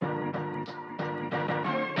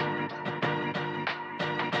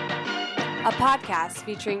a podcast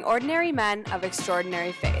featuring ordinary men of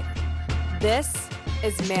extraordinary faith. This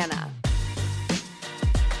is Manna.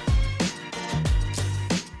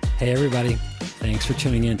 Hey everybody, thanks for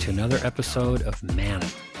tuning in to another episode of Manna,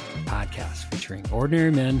 a podcast featuring ordinary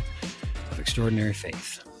men of extraordinary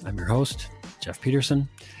faith. I'm your host, Jeff Peterson.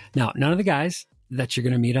 Now, none of the guys that you're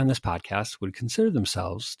going to meet on this podcast would consider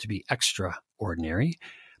themselves to be extraordinary,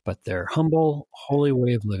 but their humble, holy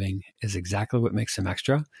way of living is exactly what makes them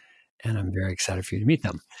extra, and I'm very excited for you to meet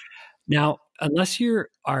them. Now, unless you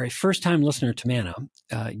are a first-time listener to Manna,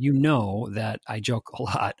 you know that I joke a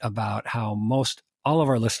lot about how all of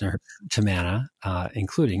our listeners to Manna,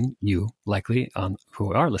 including you, likely,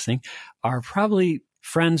 who are listening, are probably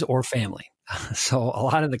friends or family. So a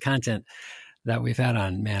lot of the content that we've had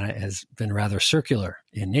on Manna has been rather circular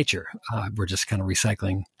in nature. We're just kind of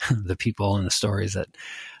recycling the people and the stories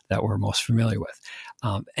that we're most familiar with.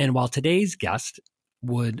 And while today's guest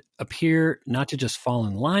would appear not to just fall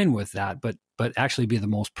in line with that, but actually be the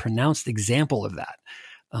most pronounced example of that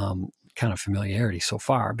kind of familiarity so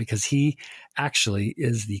far, because he actually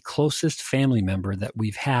is the closest family member that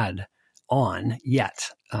we've had on yet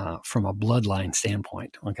from a bloodline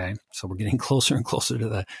standpoint. Okay. So we're getting closer and closer to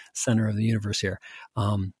the center of the universe here.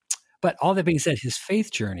 But all that being said, his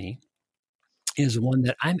faith journey is one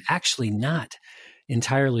that I'm actually not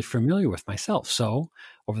entirely familiar with myself. So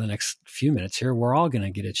over the next few minutes here, we're all going to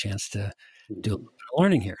get a chance to do a little bit of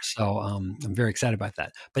learning here. So I'm very excited about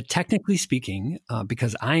that. But technically speaking,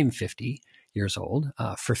 because I'm 50 years old,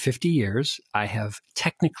 for 50 years, I have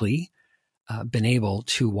technically been able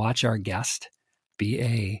to watch our guest be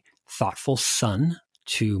a thoughtful son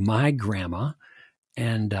to my grandma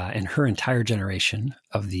and her entire generation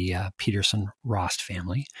of the Peterson Rost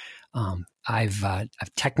family. I've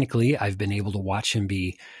been able to watch him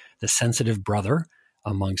be the sensitive brother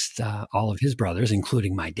amongst all of his brothers,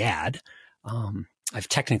 including my dad. I've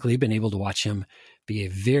technically been able to watch him be a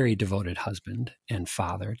very devoted husband and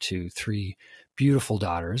father to 3 beautiful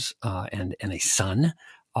daughters and a son,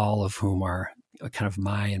 all of whom are kind of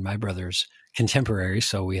my and my brother's contemporaries.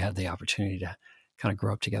 So we had the opportunity to kind of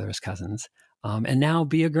grow up together as cousins, and now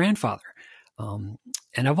be a grandfather. And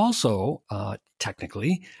I've also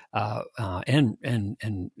technically and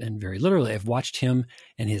very literally, I've watched him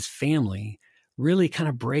and his family really kind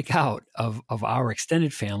of break out of our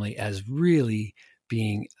extended family as really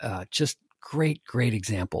being just great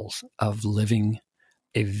examples of living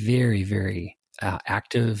a very, very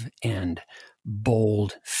active and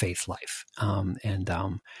bold faith life.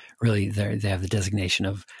 Really they have the designation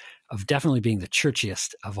of definitely being the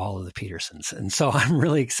churchiest of all of the Petersons. And so I'm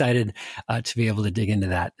really excited to be able to dig into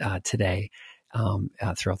that today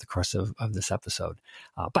throughout the course of this episode.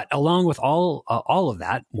 But along with all of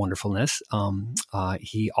that wonderfulness,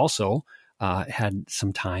 he also had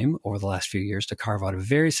some time over the last few years to carve out a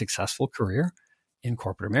very successful career in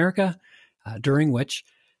corporate America, during which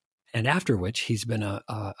and after which he's been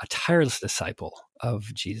a tireless disciple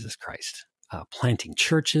of Jesus Christ, planting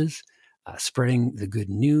churches, spreading the good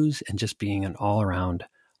news, and just being an all-around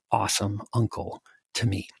awesome uncle to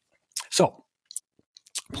me. So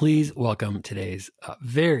please welcome today's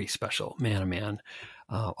very special man,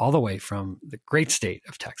 all the way from the great state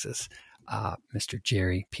of Texas, Mr.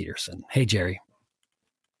 Jerry Peterson. Hey, Jerry.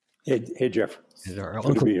 Hey, Jeff. Good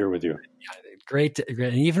to be here with you. Yeah, great.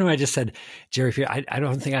 And even when I just said Jerry, I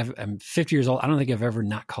don't think I'm 50 years old. I don't think I've ever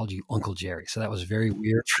not called you Uncle Jerry. So that was very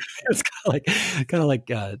weird. It's kind of like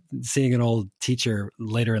seeing an old teacher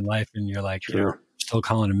later in life, and you're like, Sure. Still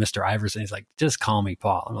calling him Mr. Iverson. He's like, just call me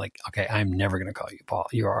Paul. I'm like, okay, I'm never going to call you Paul.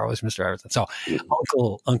 You are always Mr. Iverson. So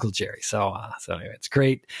Uncle Jerry. So anyway, it's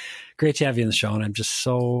great to have you on the show. And I'm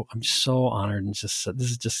so honored, and this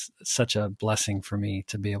is just such a blessing for me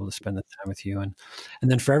to be able to spend the time with you. And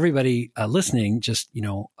then for everybody listening, just,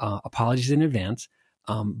 apologies in advance.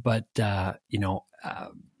 But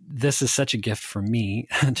this is such a gift for me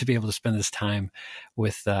to be able to spend this time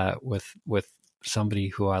with somebody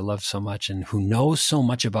who I love so much and who knows so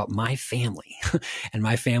much about my family and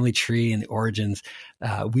my family tree and the origins.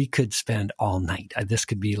 We could spend all night. This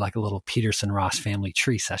could be like a little Peterson Ross family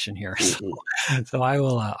tree session here. So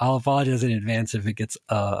I'll apologize in advance if it gets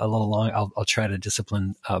a little long. I'll try to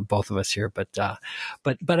discipline both of us here, but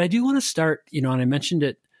I do want to start, and I mentioned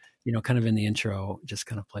it, kind of in the intro, just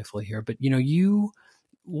kind of playfully here, but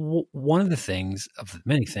one of the things, of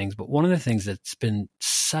many things, but one of the things that's been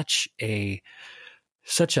such a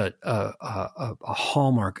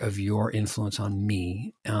hallmark of your influence on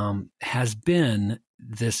me has been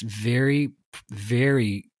this very,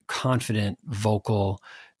 very confident, vocal,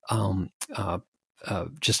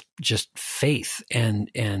 just faith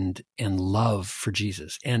and love for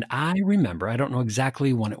Jesus. And I remember, I don't know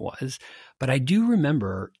exactly when it was, but I do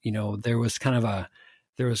remember, there was kind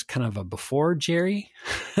of a before Jerry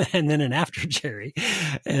and then an after Jerry.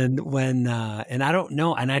 And when, and I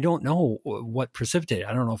don't know what precipitated.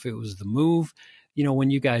 I don't know if it was the move,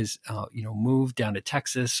 when you guys, moved down to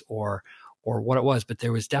Texas or what it was, but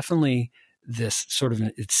there was definitely this sort of,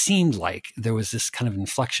 it seemed like there was this kind of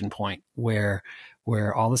inflection point where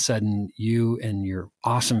all of a sudden you and your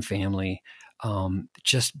awesome family,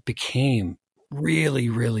 just became really,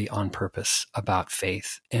 really on purpose about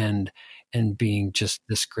faith and being just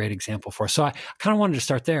this great example for us. So I kind of wanted to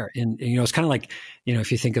start there. And it's kind of like,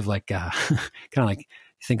 if you think of like,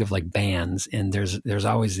 bands, and there's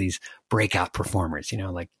always these breakout performers,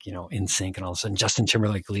 like, In Sync, and all of a sudden Justin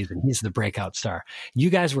Timberlake leads and he's the breakout star. You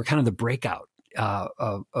guys were kind of the breakout,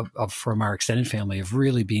 from our extended family of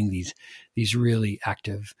really being these really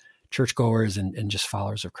active churchgoers and just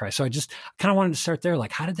followers of Christ. So I just kind of wanted to start there.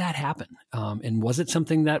 Like, how did that happen? And was it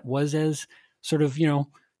something that was as sort of,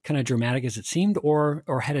 kind of dramatic as it seemed, or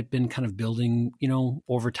had it been kind of building,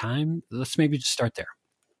 over time? Let's maybe just start there.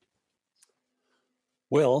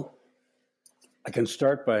 Well, I can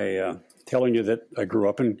start by telling you that I grew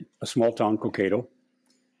up in a small town, Cokato,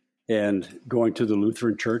 and going to the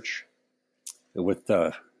Lutheran church with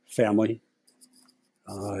family.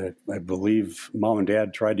 I believe Mom and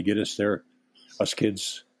Dad tried to get us there, us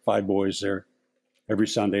kids, 5 boys there, every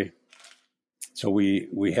Sunday. So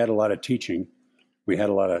we had a lot of teaching. We had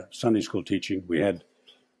a lot of Sunday school teaching. We had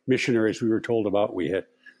missionaries we were told about. We had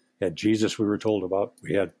Jesus we were told about.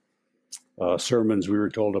 We had sermons we were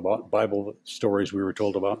told about, Bible stories we were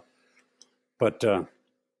told about. But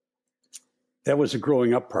that was the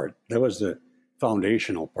growing up part. That was the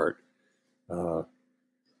foundational part.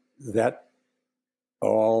 That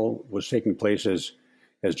all was taking place as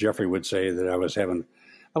Jeffrey would say, that I was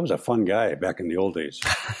a fun guy back in the old days.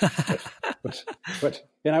 but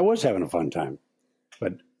and I was having a fun time.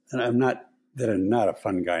 But I'm not a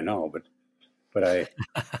fun guy now, but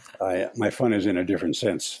my fun is in a different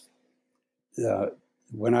sense.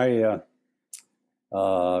 When I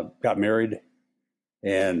got married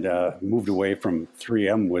and moved away from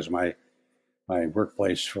 3M was my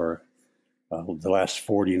workplace for the last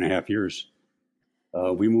 40 and a half years.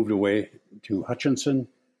 We moved away to Hutchinson,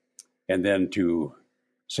 and then to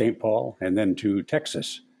St. Paul, and then to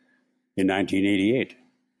Texas in 1988.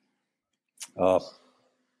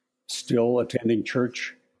 Still attending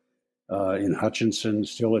church in Hutchinson,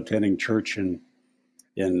 still attending church in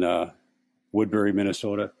Woodbury,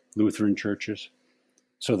 Minnesota, Lutheran churches,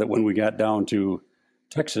 so that when we got down to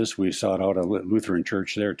Texas, we sought out a Lutheran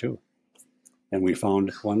church there too. And we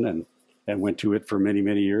found one and went to it for many,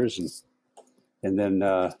 many years. And then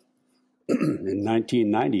in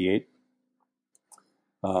 1998,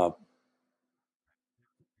 my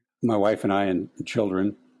wife and I and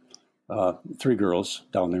children, 3 girls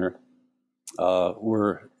down there,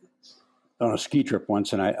 were on a ski trip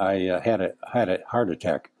once, and I had a heart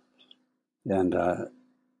attack. And the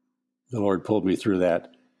Lord pulled me through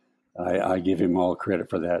that. I give him all credit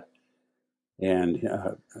for that. And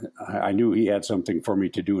I knew he had something for me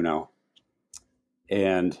to do now.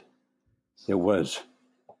 And it was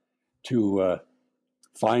to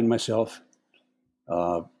find myself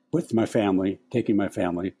with my family, taking my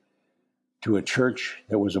family to a church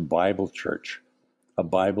that was a Bible church, a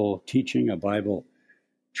Bible teaching, a Bible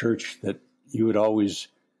church that you would always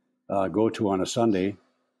go to on a Sunday,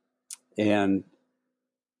 and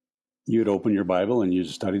you'd open your Bible and you'd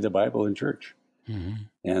study the Bible in church. Mm-hmm.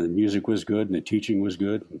 And the music was good and the teaching was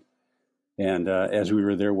good. And as we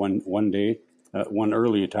were there one day, one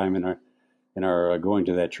early time in our going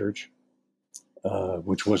to that church,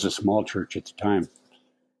 which was a small church at the time,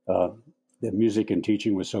 the music and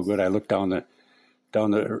teaching was so good. I looked down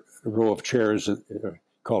the row of chairs,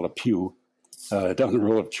 called a pew, down the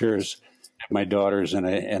row of chairs at my daughters, and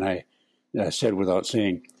I said without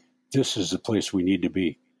saying, "This is the place we need to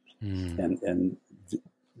be." Mm. And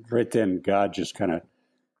right then, God just kind of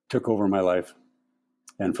took over my life,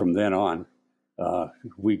 and from then on,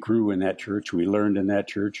 we grew in that church. We learned in that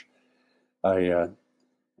church. I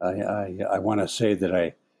want to say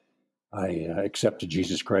that I accepted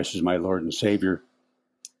Jesus Christ as my Lord and Savior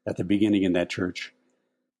at the beginning in that church.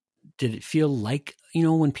 Did it feel like,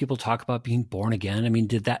 when people talk about being born again, I mean,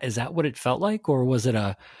 is that what it felt like, or was it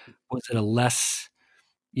a less,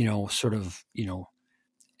 sort of,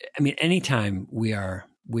 I mean, anytime we are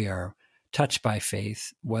touched by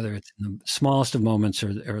faith, whether it's in the smallest of moments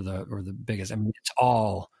or the biggest, I mean,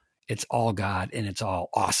 it's all God and it's all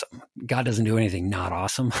awesome. God doesn't do anything not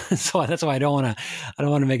awesome. So that's why I don't want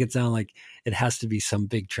to make it sound like it has to be some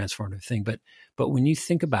big transformative thing. But when you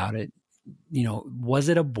think about it, was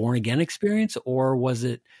it a born again experience, or was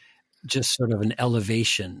it just sort of an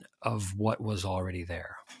elevation of what was already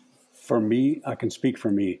there? For me, I can speak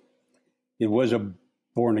for me. It was a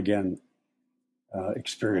born again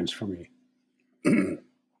experience for me.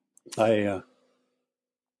 I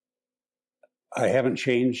haven't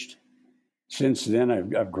changed since then.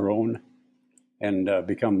 I've grown and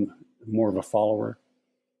become more of a follower.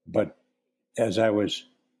 But as I was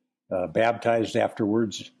baptized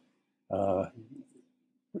afterwards,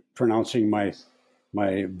 pronouncing my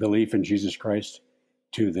belief in Jesus Christ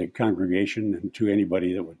to the congregation and to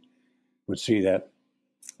anybody that would see that,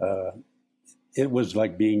 it was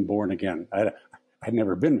like being born again. I'd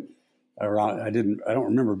never been around. I don't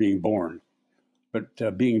remember being born,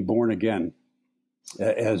 but being born again,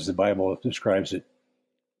 as the Bible describes it,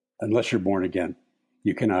 unless you're born again,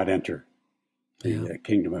 you cannot enter the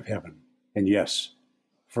kingdom of heaven. And yes,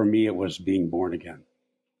 for me, it was being born again.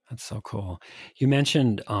 That's so cool. You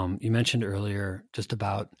mentioned earlier just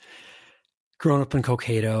about growing up in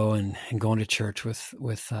Cokato and going to church with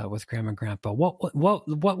Grandma and Grandpa. What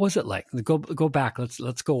was it like? Go back.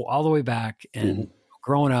 Let's go all the way back. And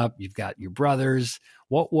growing up, you've got your brothers.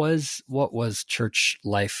 What was church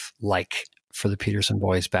life like for the Peterson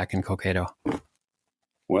boys back in Cokato?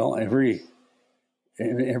 Well, every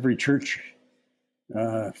church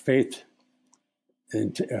faith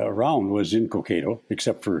around was in Cokato,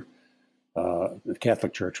 except for the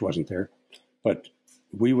Catholic Church wasn't there. But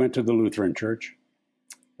we went to the Lutheran Church,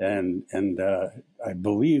 and I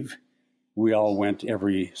believe we all went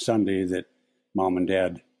every Sunday that Mom and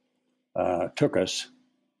Dad took us.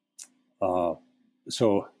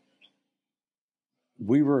 So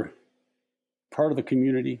we were part of the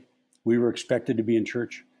community. We were expected to be in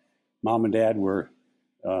church. Mom and Dad were,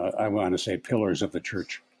 I want to say, pillars of the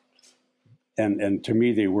church. And to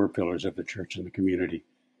me, they were pillars of the church and the community.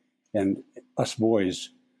 And us boys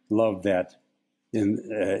loved that in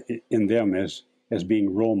them as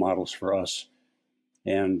being role models for us.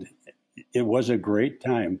 And it was a great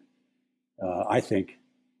time. I think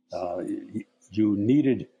you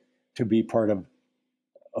needed to be part of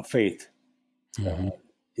a faith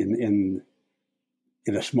in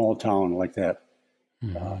a small town like that,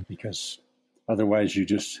 because otherwise you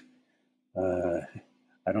just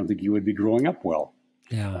I don't think you would be growing up well.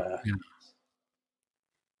 Yeah.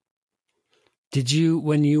 Did you,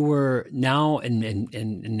 when you were now, and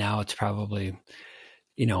now it's probably,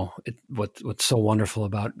 what's so wonderful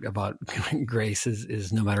about grace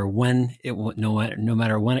is no matter when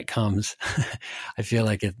it comes, I feel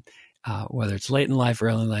like it, whether it's late in life or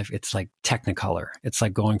early in life, it's like Technicolor. It's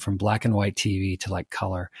like going from black and white TV to like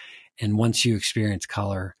color. And once you experience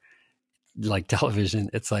color, like television,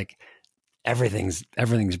 it's like everything's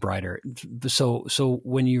brighter. So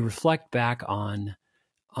when you reflect back on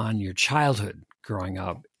your childhood growing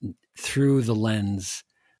up through the lens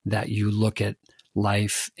that you look at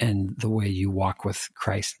life and the way you walk with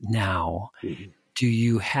Christ now, do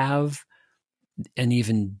you have an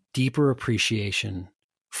even deeper appreciation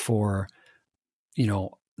for,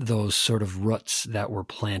 those sort of roots that were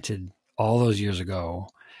planted all those years ago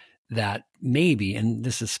that maybe, and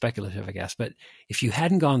this is speculative, I guess, but if you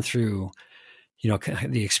hadn't gone through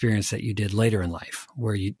the experience that you did later in life,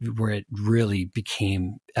 where it really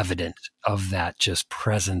became evident of that just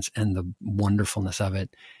presence and the wonderfulness of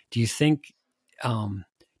it, do you think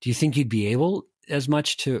you'd be able as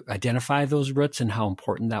much to identify those roots and how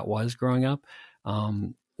important that was growing up?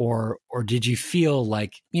 Or did you feel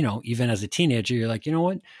like, even as a teenager, you're like, you know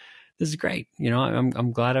what, this is great.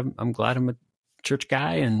 I'm glad I'm a church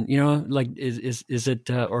guy. And, is it,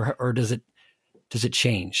 or does it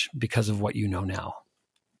change because of what you know now?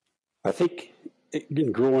 I think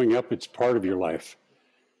in growing up, it's part of your life.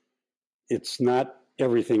 It's not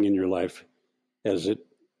everything in your life as it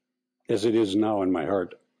is now in my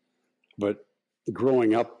heart. But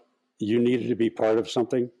growing up, you needed to be part of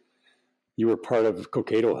something. You were part of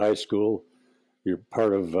Cokato High School. You're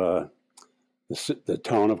part of the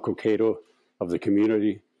town of Cokato, of the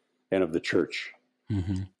community, and of the church.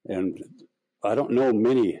 Mm-hmm. And I don't know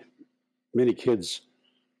many kids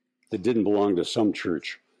that didn't belong to some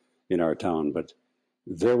church in our town, but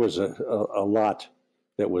there was a lot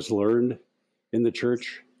that was learned in the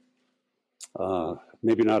church.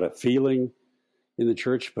 Maybe not a feeling in the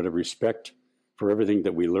church, but a respect for everything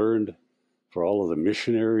that we learned, for all of the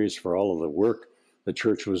missionaries, for all of the work the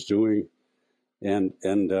church was doing. And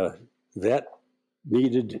that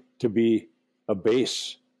needed to be a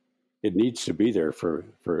base it needs to be there for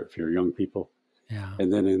your young people. Yeah.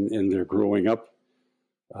 And then in their growing up,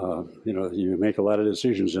 you make a lot of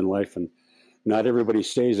decisions in life, and not everybody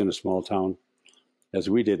stays in a small town, as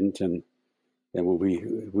we didn't. And when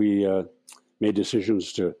we made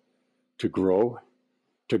decisions to grow,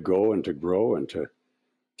 to go and to grow, and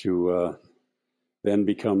to then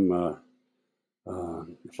become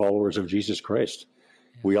followers of Jesus Christ.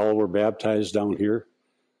 Yeah. We all were baptized down here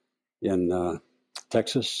in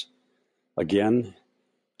Texas, again,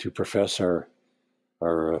 to profess our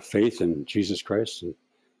faith in Jesus Christ,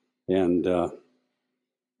 and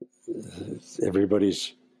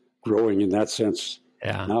everybody's growing in that sense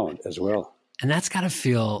now as well. And that's got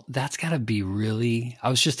to be really, I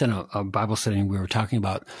was just in a Bible study, and we were talking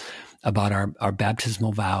about our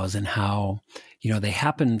baptismal vows and how, they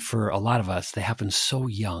happen for a lot of us, they happen so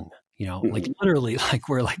young, like literally, like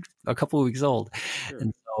we're like a couple of weeks old. Sure.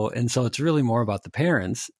 And so it's really more about the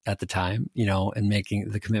parents at the time, and making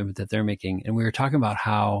the commitment that they're making. And we were talking about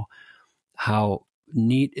how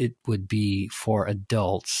neat it would be for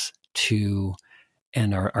adults to,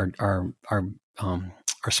 and our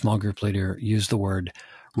small group leader used the word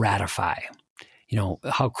ratify,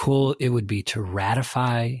 how cool it would be to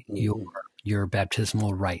ratify your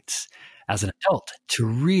baptismal rites as an adult, to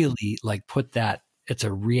really like put that, it's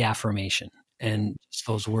a reaffirmation. And just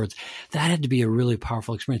those words, that had to be a really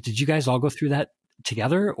powerful experience. Did you guys all go through that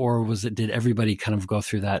together, or did everybody kind of go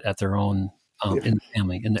through that at their own, in the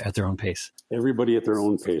family, at their own pace? Everybody at their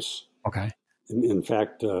own pace. Okay. In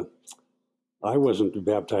fact, I wasn't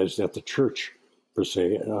baptized at the church per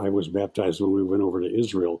se. I was baptized when we went over to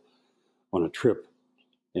Israel on a trip,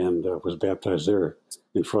 and was baptized there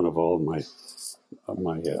in front of all my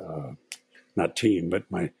not team, but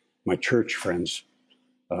my church friends.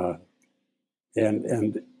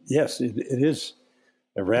 And yes, it is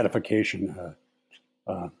a ratification.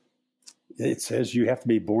 It says you have to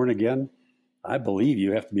be born again. I believe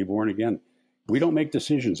you have to be born again. We don't make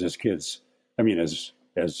decisions as kids. I mean, as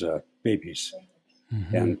babies.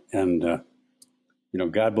 Mm-hmm.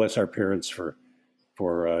 And God bless our parents for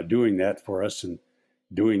doing that for us, and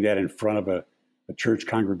doing that in front of a church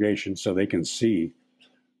congregation so they can see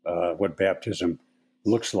what baptism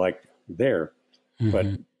looks like there. Mm-hmm. But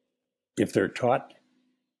if they're taught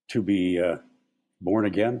to be born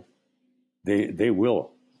again, they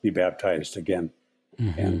will be baptized again.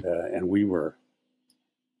 Mm-hmm. And we were.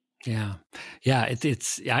 Yeah. I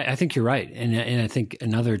think you're right. And I think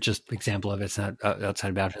another just example of it's not outside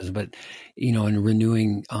of baptism, but, in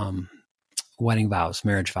renewing wedding vows,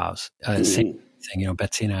 marriage vows, same thing,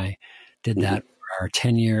 Betsy and I did that for our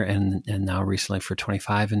 10-year and now recently for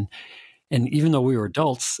 25. And even though we were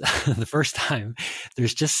adults the first time,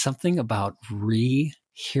 there's just something about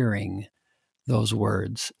rehearing those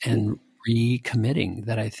words and recommitting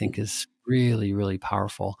that I think is really, really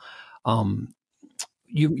powerful.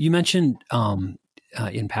 You mentioned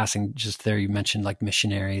in passing just there, you mentioned like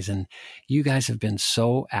missionaries, and you guys have been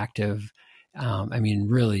so active.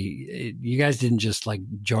 Really, you guys didn't just like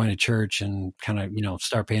join a church and kind of,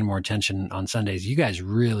 start paying more attention on Sundays. You guys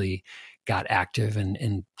really got active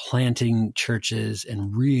in planting churches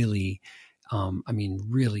and really,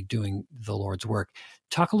 really doing the Lord's work.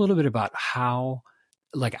 Talk a little bit about how,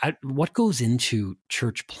 what goes into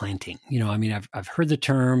church planting? I've heard the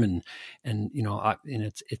term and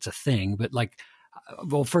it's a thing, but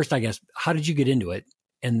first, I guess, how did you get into it?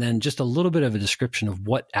 And then just a little bit of a description of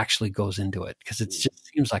what actually goes into it, because it just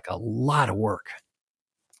seems like a lot of work.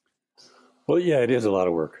 Well, yeah, it is a lot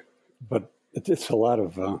of work, but it's a lot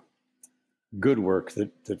of good work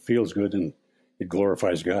that feels good, and it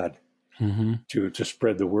glorifies God to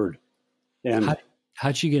spread the word. And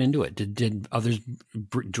how'd you get into it? Did others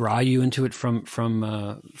draw you into it from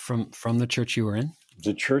the church you were in?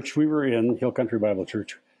 The church we were in, Hill Country Bible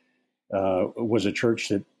Church, was a church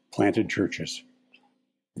that planted churches.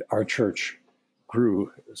 Our church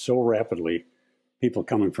grew so rapidly, people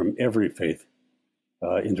coming from every faith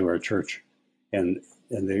into our church, and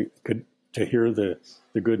they could to hear the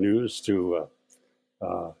good news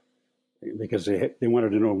because they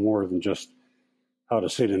wanted to know more than just how to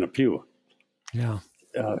sit in a pew. Yeah,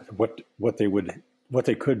 what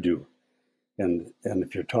they could do, and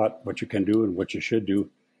if you're taught what you can do and what you should do,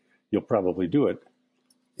 you'll probably do it.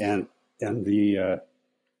 And the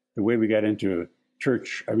way we got into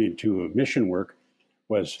to mission work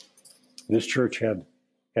was this church had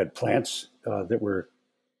plants that were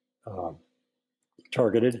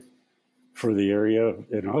targeted for the area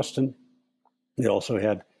in Austin. They also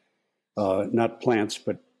had not plants,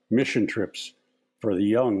 but mission trips for the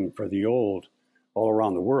young, for the old, all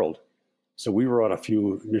around the world. So we were on a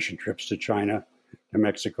few mission trips to China, to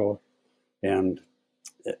Mexico, And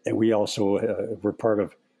we also were part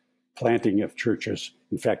of planting of churches.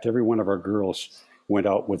 In fact, every one of our girls went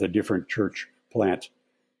out with a different church plant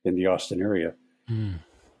in the Austin area.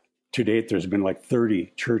 To date, there's been like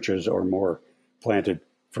 30 churches or more planted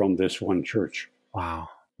from this one church. Wow.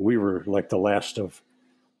 We were like the last of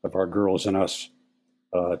our girls and us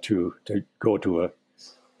to go to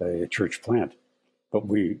a church plant. But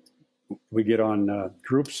we get on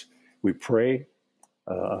groups, we pray.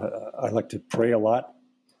 I like to pray a lot.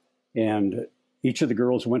 And each of the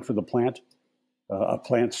girls went for the plant. A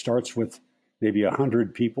plant starts with maybe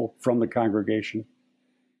 100 people from the congregation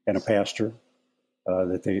and a pastor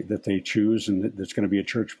that they choose, and that's going to be a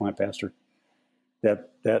church plant pastor.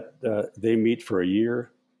 That they meet for a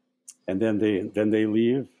year, and then they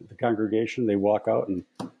leave the congregation. They walk out and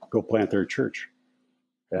go plant their church,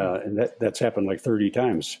 and that's happened like 30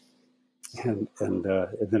 times. And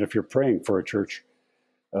then if you're praying for a church,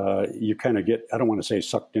 you kind of get, I don't want to say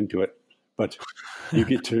sucked into it, but you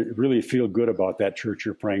get to really feel good about that church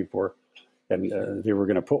you're praying for. And they were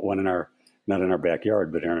going to put one not in our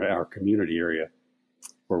backyard, but in our community area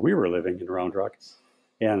where we were living in Round Rock.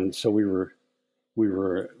 And so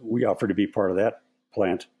we offered to be part of that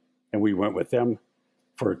plant, and we went with them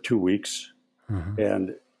for 2 weeks.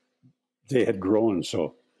 And they had grown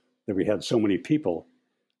so that we had so many people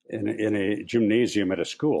in a gymnasium at a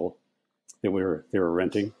school that they were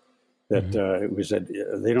renting that we said,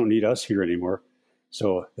 they don't need us here anymore.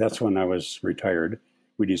 So that's when I was retired.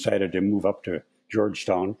 We decided to move up to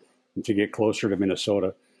Georgetown and to get closer to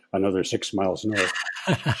Minnesota, another 6 miles north.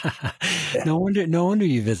 No wonder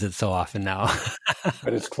you visit so often now.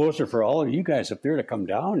 But it's closer for all of you guys up there to come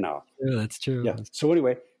down now. Yeah, that's true. Yeah. So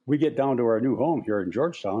anyway, we get down to our new home here in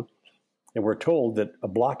Georgetown, and we're told that a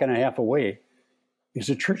block and a half away is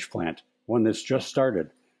a church plant, one that's just started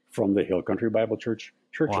from the Hill Country Bible Church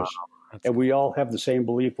churches. Wow. And we all have the same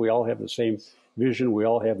belief. We all have the same vision. We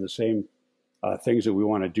all have the same things that we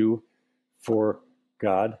want to do for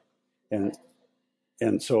God.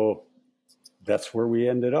 And so that's where we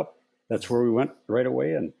ended up. That's where we went right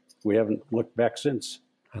away, and we haven't looked back since.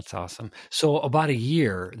 That's awesome. So about a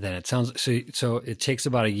year, then it sounds so it takes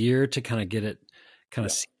about a year to kind of get it kind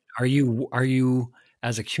of. Yeah. Are you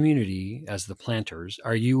as a community, as the planters,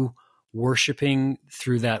 are you worshiping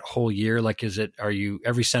through that whole year? Like, are you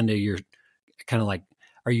every Sunday you're kind of like,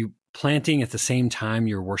 are you planting at the same time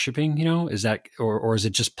you're worshiping? Is that, or is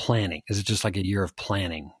it just planning? Is it just like a year of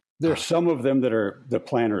planning? There's some of them that are the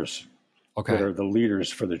planners, okay, that are the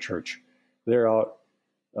leaders for the church. They're out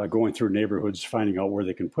going through neighborhoods, finding out where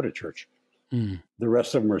they can put a church. The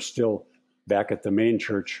rest of them are still back at the main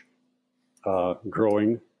church,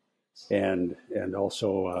 growing and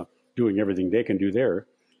also doing everything they can do there.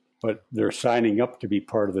 But they're signing up to be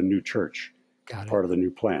part of the new church, part of the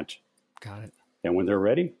new plant. Got it. And when they're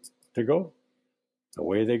ready to go,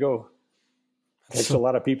 away they go. Takes a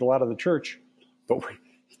lot of people out of the church, but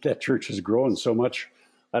that church has grown so much.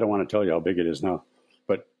 I don't want to tell you how big it is now,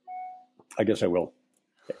 but I guess I will.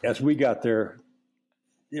 As we got there,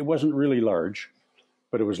 it wasn't really large,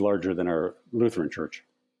 but it was larger than our Lutheran church.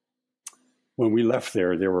 When we left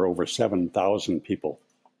there were over 7,000 people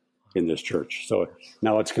in this church. So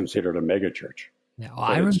now it's considered a mega church. Yeah, well,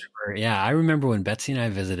 I remember when Betsy and I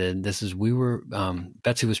visited.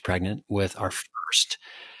 Betsy was pregnant with our first.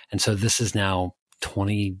 And so this is now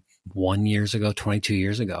 21 years ago, 22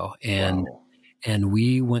 years ago. And, wow. And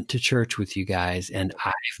we went to church with you guys, and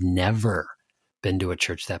I've never been to a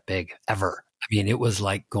church that big ever. I mean, it was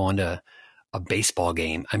like going to a baseball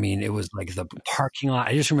game. I mean, it was like the parking lot.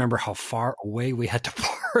 I just remember how far away we had to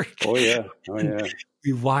park. Oh yeah.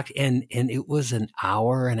 We walked and it was an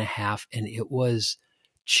hour and a half, and it was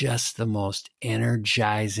just the most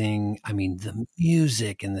energizing. I mean, the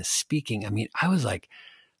music and the speaking. I mean, I was like,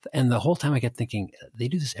 and the whole time I kept thinking, they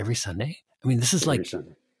do this every Sunday. I mean, this is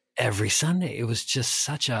every Sunday. It was just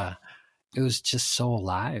it was just so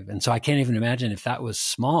alive. And so I can't even imagine if that was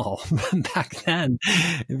small back then,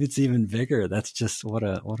 if it's even bigger. That's just what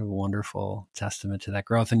a wonderful testament to that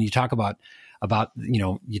growth. And you talk about,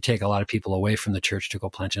 you take a lot of people away from the church to go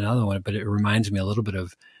plant another one, but it reminds me a little bit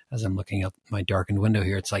of, as I'm looking out my darkened window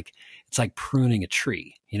here, it's like pruning a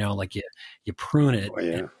tree, like you prune it. Oh,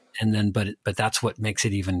 yeah. And then, but that's what makes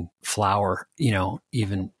it even flower,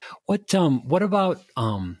 even what about,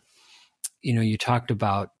 you talked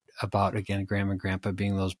about again, grandma and grandpa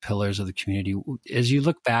being those pillars of the community. As you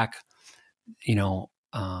look back,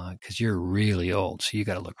 cause you're really old, so you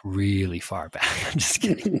got to look really far back. I'm just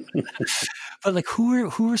kidding. But like,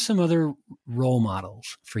 who are some other role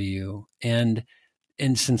models for you? And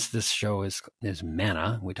and since this show is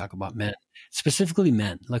Manna, we talk about men, specifically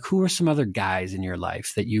men. Like, who are some other guys in your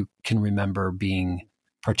life that you can remember being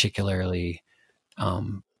particularly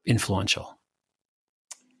influential?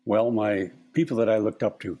 Well, my people that I looked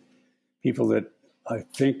up to, people that I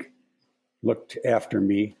think looked after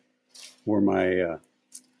me, were my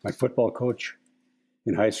football coach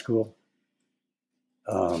in high school,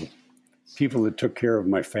 people that took care of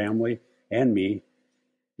my family and me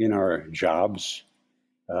in our jobs.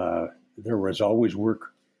 There was always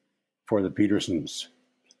work for the Petersons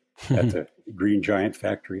at the Green Giant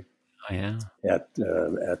factory, Oh, yeah. at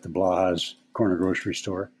the Blaha's corner grocery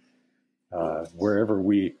store. Wherever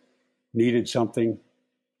we needed something,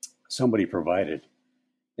 somebody provided.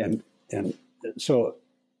 And so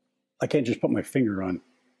I can't just put my finger on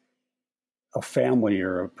a family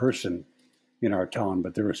or a person in our town,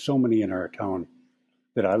 but there were so many in our town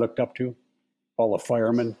that I looked up to. All the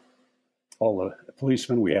firemen, all the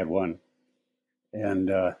policemen, we had one,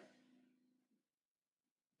 and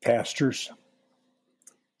pastors.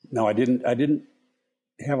 Now, I didn't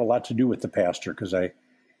have a lot to do with the pastor, because I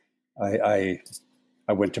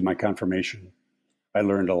went to my confirmation. I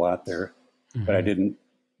learned a lot there, but I didn't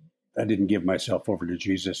give myself over to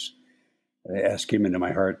Jesus. I asked him into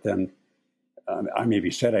my heart then. I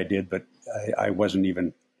maybe said I did, but I wasn't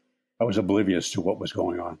even, I was oblivious to what was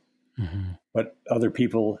going on. Mm-hmm. But other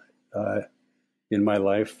people in my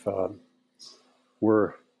life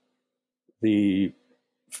were the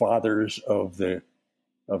fathers of the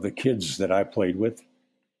kids that I played with.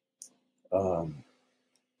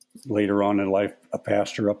 Later on in life, a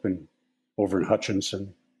pastor over in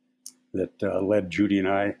Hutchinson that led Judy and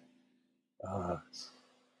I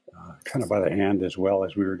kind of by the hand as well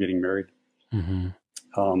as we were getting married. Mm-hmm.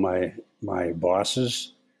 My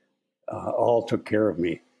bosses all took care of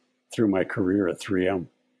me through my career at 3M,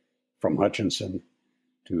 from Hutchinson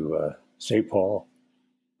to St. Paul.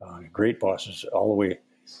 Great bosses, all the way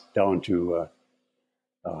down to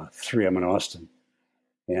 3M in Austin.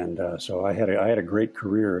 And so I had a great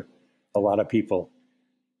career. A lot of people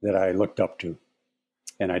that I looked up to,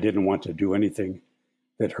 and I didn't want to do anything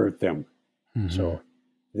that hurt them. Mm-hmm. So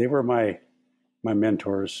they were my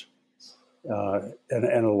mentors.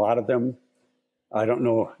 And a lot of them, I don't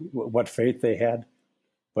know what faith they had,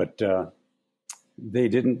 but they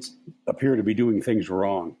didn't appear to be doing things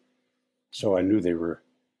wrong. So I knew they were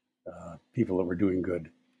people that were doing good.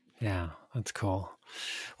 Yeah, that's cool.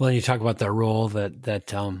 Well, you talk about that role that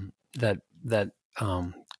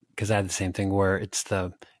because I had the same thing where it's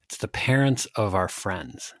the parents of our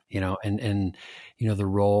friends, and the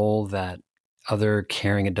role that other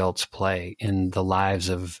caring adults play in the lives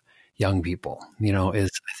of young people,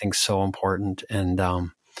 is, I think, so important. And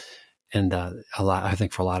a lot, I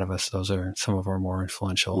think for a lot of us, those are some of our more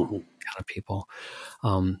influential kind of people.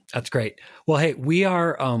 That's great. Well, hey,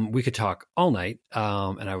 we could talk all night,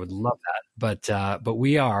 and I would love that. But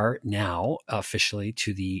we are now officially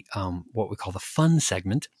to the, what we call the fun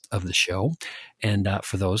segment of the show. And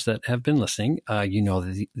for those that have been listening,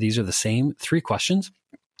 these are the same 3 questions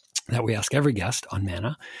that we ask every guest on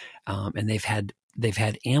Manna. And they've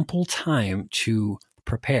had ample time to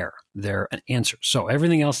prepare their answers. So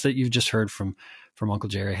everything else that you've just heard from Uncle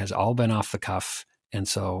Jerry has all been off the cuff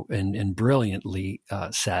and brilliantly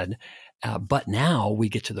said. But now we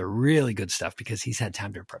get to the really good stuff, because he's had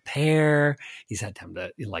time to prepare. He's had time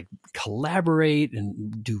to collaborate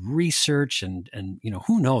and do research, and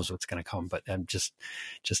who knows what's going to come. But just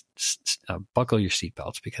buckle your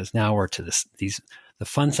seatbelts, because now we're to the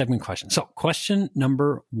fun segment questions. So question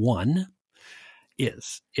number 1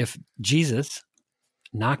 is, if Jesus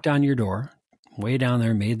knocked on your door way down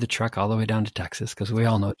there, made the trek all the way down to Texas, because we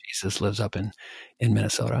all know Jesus lives up in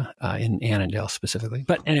Minnesota, in Annandale specifically.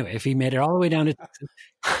 But anyway, if he made it all the way down to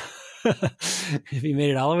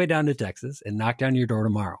Texas, and knocked on your door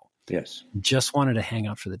tomorrow, yes, just wanted to hang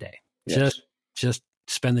out for the day, yes, just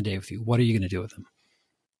spend the day with you, what are you going to do with him?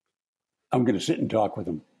 I'm going to sit and talk with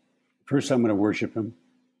him. First, I'm going to worship him,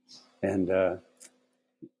 and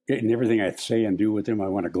in everything I say and do with him, I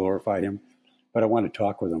want to glorify him, but I want to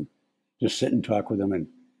talk with him. Just sit and talk with him and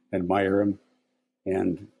admire him,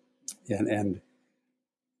 and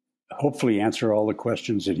hopefully answer all the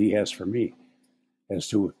questions that he has for me as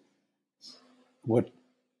to what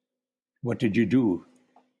did you do,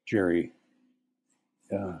 Jerry,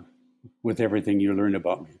 with everything you learned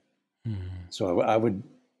about me. Mm-hmm. So I would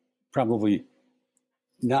probably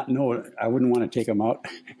not know. I wouldn't want to take him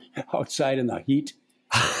outside in the heat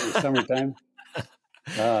in the summertime.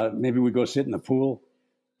 Maybe we go sit in the pool.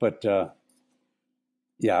 But I'd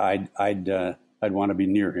want to be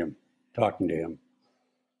near him, talking to him.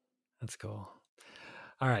 That's cool.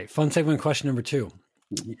 All right. Fun segment question number 2.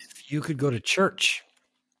 If you could go to church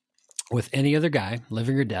with any other guy,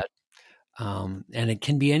 living or dead, and it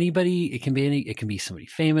can be anybody, it can be somebody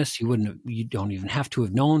famous. You don't even have to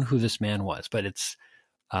have known who this man was, but it's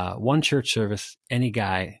one church service, any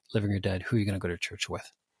guy, living or dead, who are you going to go to church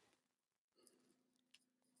with?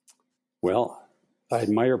 Well, I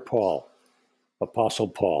admire Paul, Apostle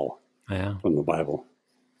Paul, from the Bible.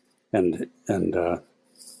 And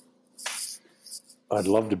I'd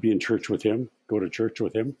love to be in church with him, go to church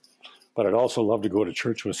with him, but I'd also love to go to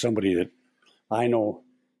church with somebody that I know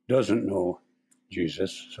doesn't know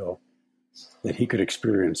Jesus, so that he could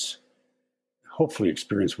hopefully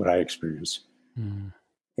experience what I experience. Mm.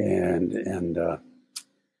 And I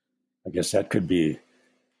guess that could be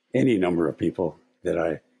any number of people that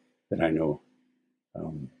I know.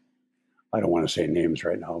 I don't want to say names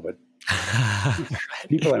right now, but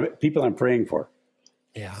people I'm praying for.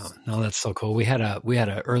 Yeah, no, that's so cool. We had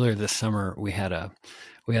earlier this summer, we had a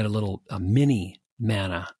little mini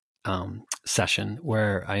Manna session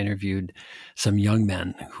where I interviewed some young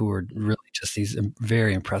men who were really just these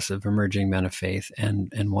very impressive emerging men of faith.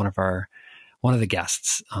 And one of the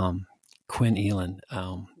guests, Quinn Elin,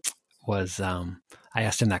 I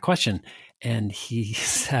asked him that question, and he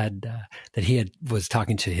said that was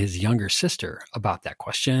talking to his younger sister about that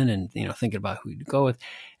question and, thinking about who to go with.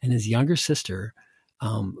 And his younger sister,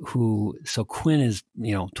 so Quinn is,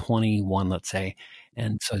 21, let's say.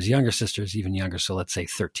 And so his younger sister is even younger. So let's say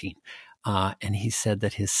 13. And he said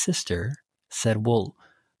that his sister said, well,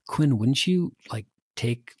 Quinn, wouldn't you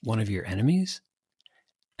take one of your enemies?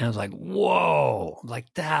 And I was like, whoa,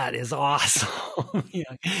 that is awesome.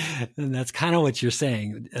 And that's kind of what you're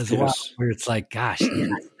saying as well, where it's like, gosh,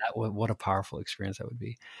 what a powerful experience that would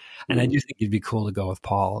be. And I do think it'd be cool to go with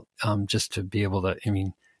Paul, just to be able to,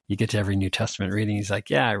 you get to every New Testament reading. He's like,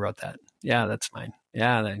 yeah, I wrote that. Yeah, that's mine.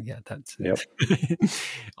 Yeah, that's yep.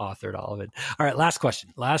 Authored all of it. All right, last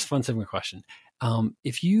fun segment question.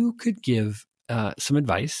 If you could give some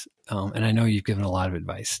advice, and I know you've given a lot of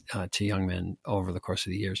advice to young men over the course of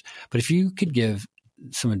the years, but if you could give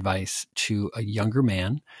some advice to a younger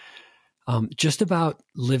man, just about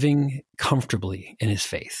living comfortably in his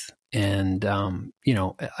faith. And, and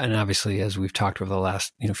obviously, as we've talked over the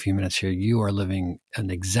last, few minutes here, you are living an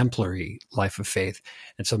exemplary life of faith.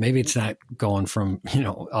 And so maybe it's not going from,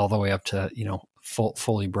 all the way up to,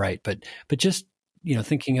 fully bright, but just,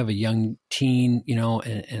 thinking of a young teen,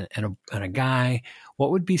 and a guy,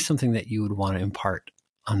 what would be something that you would want to impart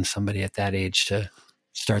on somebody at that age to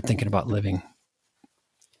start thinking about living?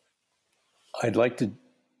 I'd like to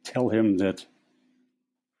tell him that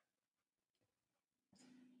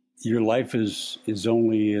your life is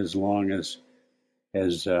only as long as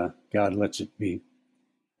God lets it be,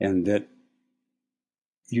 and that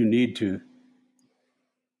you need to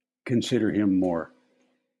consider Him more,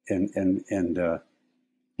 and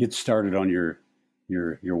get started on your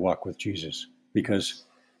walk with Jesus, because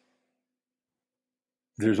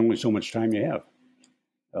there's only so much time you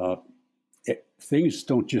have. Things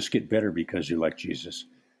don't just get better because you like Jesus,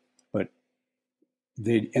 but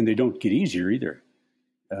they don't get easier either.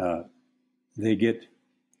 They get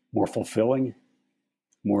more fulfilling,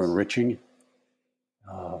 more enriching,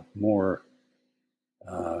 more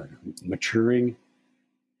maturing,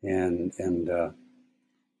 and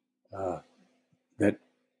that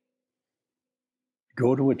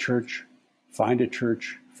go to a church, find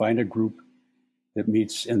a group that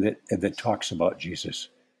meets and that talks about Jesus,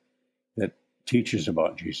 that teaches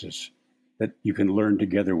about Jesus, that you can learn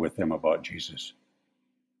together with them about Jesus,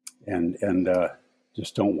 and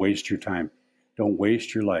just don't waste your time. Don't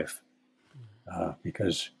waste your life,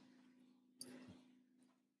 because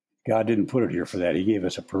God didn't put it here for that. He gave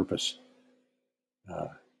us a purpose.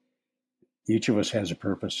 Each of us has a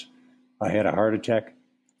purpose. I had a heart attack.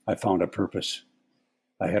 I found a purpose.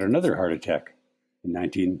 I had another heart attack in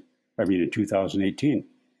 2018.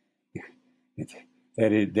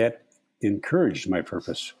 That encouraged my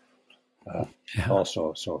purpose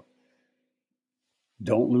also. So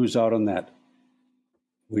don't lose out on that.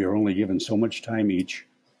 We are only given so much time each,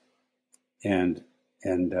 and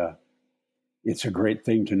it's a great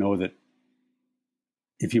thing to know that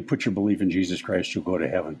if you put your belief in Jesus Christ, you'll go to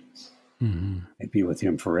heaven, mm-hmm. and be with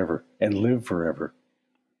Him forever and live forever.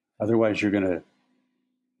 Otherwise, you're going to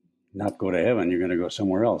not go to heaven. You're going to go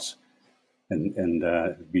somewhere else and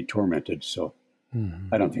be tormented. So mm-hmm.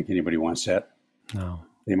 I don't think anybody wants that. No.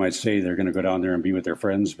 They might say they're going to go down there and be with their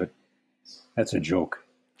friends, but that's a joke.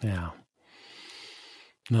 Yeah.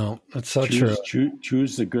 No, that's so true.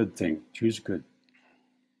 Choose the good thing. Choose good.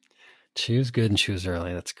 Choose good and choose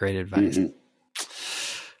early. That's great advice. Mm-hmm.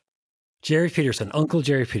 Jerry Peterson, Uncle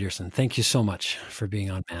Jerry Peterson, thank you so much for being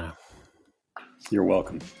on Manna. You're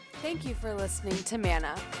welcome. Thank you for listening to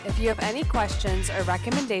Manna. If you have any questions or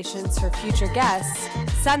recommendations for future guests,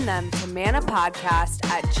 send them to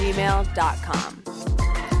mannapodcast@gmail.com.